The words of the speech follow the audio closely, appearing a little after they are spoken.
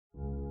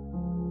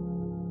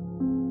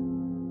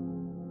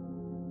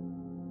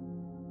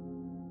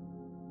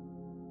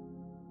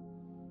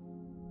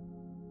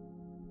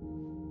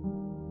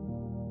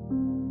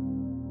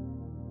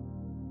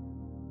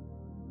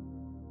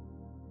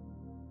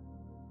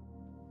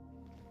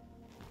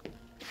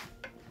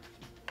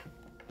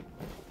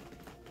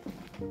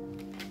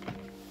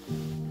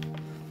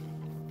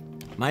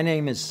My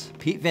name is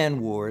Pete Van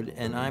Ward,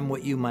 and I'm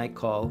what you might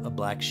call a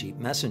black sheep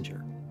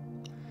messenger.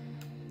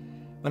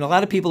 When a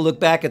lot of people look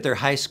back at their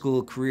high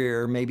school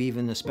career, maybe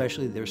even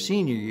especially their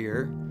senior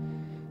year,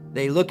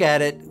 they look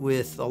at it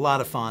with a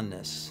lot of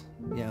fondness.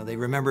 You know, they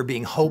remember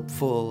being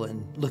hopeful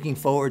and looking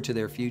forward to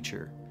their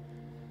future.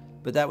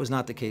 But that was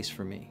not the case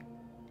for me.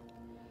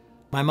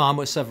 My mom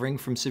was suffering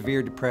from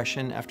severe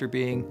depression after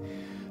being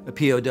a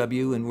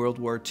POW in World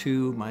War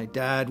II. My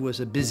dad was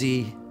a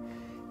busy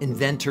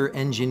inventor,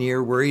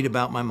 engineer, worried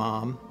about my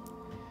mom.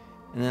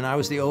 And then I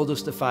was the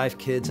oldest of 5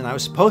 kids, and I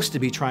was supposed to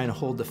be trying to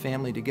hold the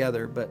family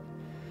together, but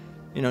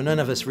you know, none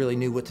of us really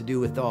knew what to do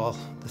with all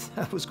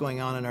that was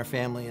going on in our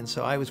family, and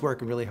so I was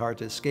working really hard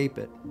to escape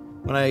it.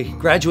 When I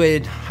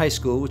graduated high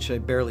school, which I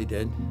barely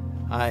did,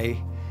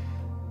 I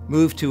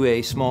moved to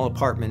a small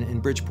apartment in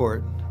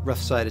Bridgeport,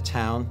 rough side of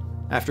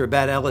town. After a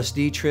bad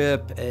LSD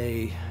trip,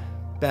 a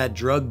bad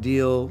drug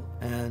deal,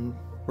 and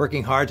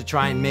working hard to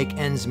try and make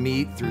ends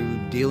meet through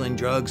dealing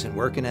drugs and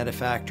working at a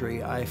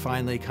factory, I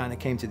finally kind of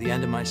came to the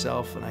end of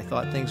myself, and I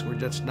thought things were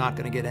just not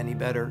going to get any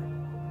better.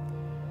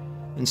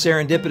 And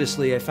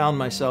serendipitously, I found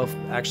myself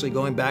actually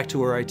going back to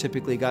where I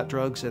typically got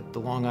drugs at the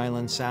Long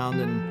Island Sound,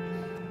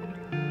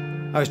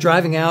 and I was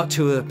driving out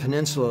to a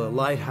peninsula, a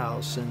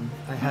lighthouse, and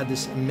I had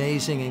this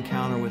amazing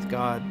encounter with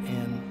God,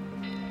 and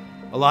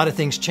a lot of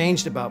things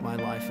changed about my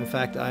life. In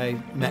fact,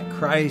 I met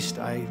Christ,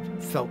 I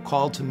felt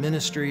called to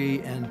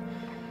ministry, and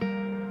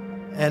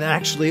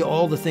actually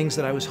all the things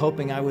that I was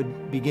hoping I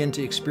would begin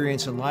to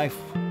experience in life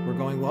were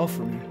going well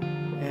for me.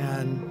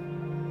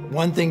 And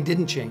one thing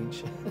didn't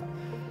change,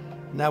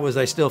 and that was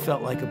I still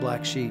felt like a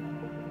black sheep.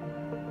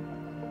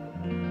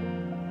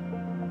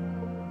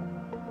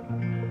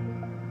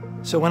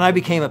 So when I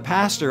became a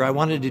pastor, I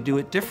wanted to do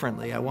it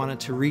differently. I wanted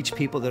to reach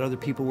people that other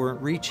people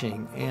weren't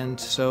reaching. And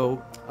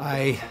so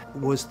I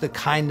was the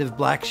kind of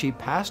black sheep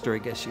pastor, I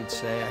guess you'd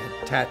say. I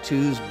had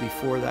tattoos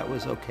before that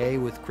was okay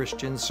with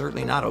Christians,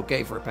 certainly not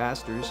okay for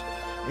pastors.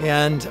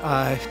 And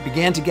I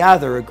began to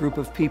gather a group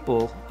of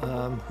people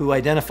who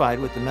identified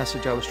with the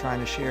message I was trying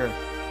to share.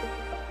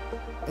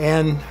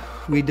 And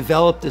we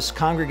developed this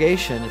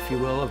congregation, if you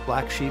will, of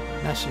black sheep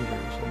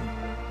messengers.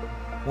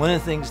 And one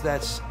of the things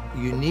that's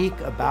unique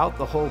about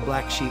the whole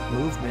black sheep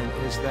movement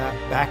is that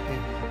back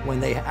when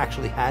they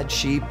actually had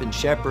sheep and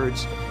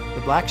shepherds,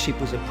 the black sheep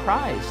was a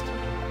prized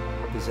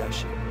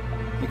possession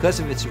because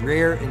of its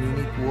rare and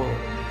unique wool.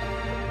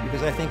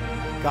 Because I think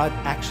God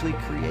actually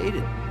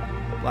created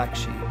black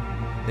sheep.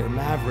 They're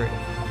maverick,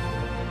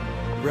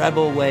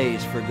 rebel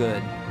ways for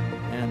good.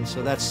 And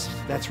so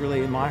that's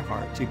really in my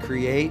heart, to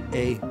create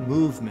a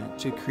movement,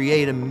 to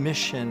create a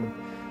mission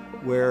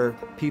where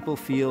people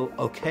feel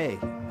okay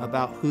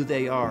about who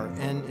they are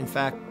and, in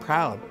fact,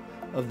 proud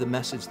of the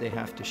message they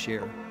have to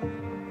share.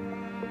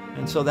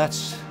 And so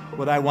that's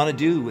what I want to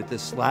do with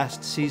this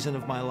last season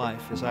of my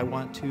life, is I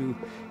want to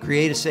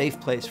create a safe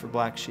place for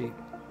black sheep,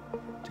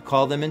 to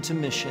call them into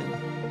mission,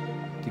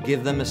 to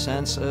give them a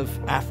sense of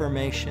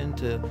affirmation,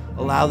 to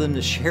allow them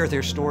to share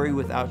their story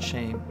without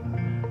shame,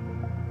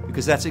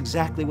 because that's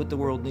exactly what the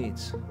world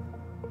needs,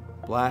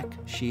 black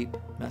sheep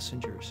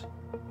messengers.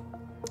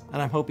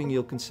 And I'm hoping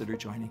you'll consider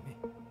joining me.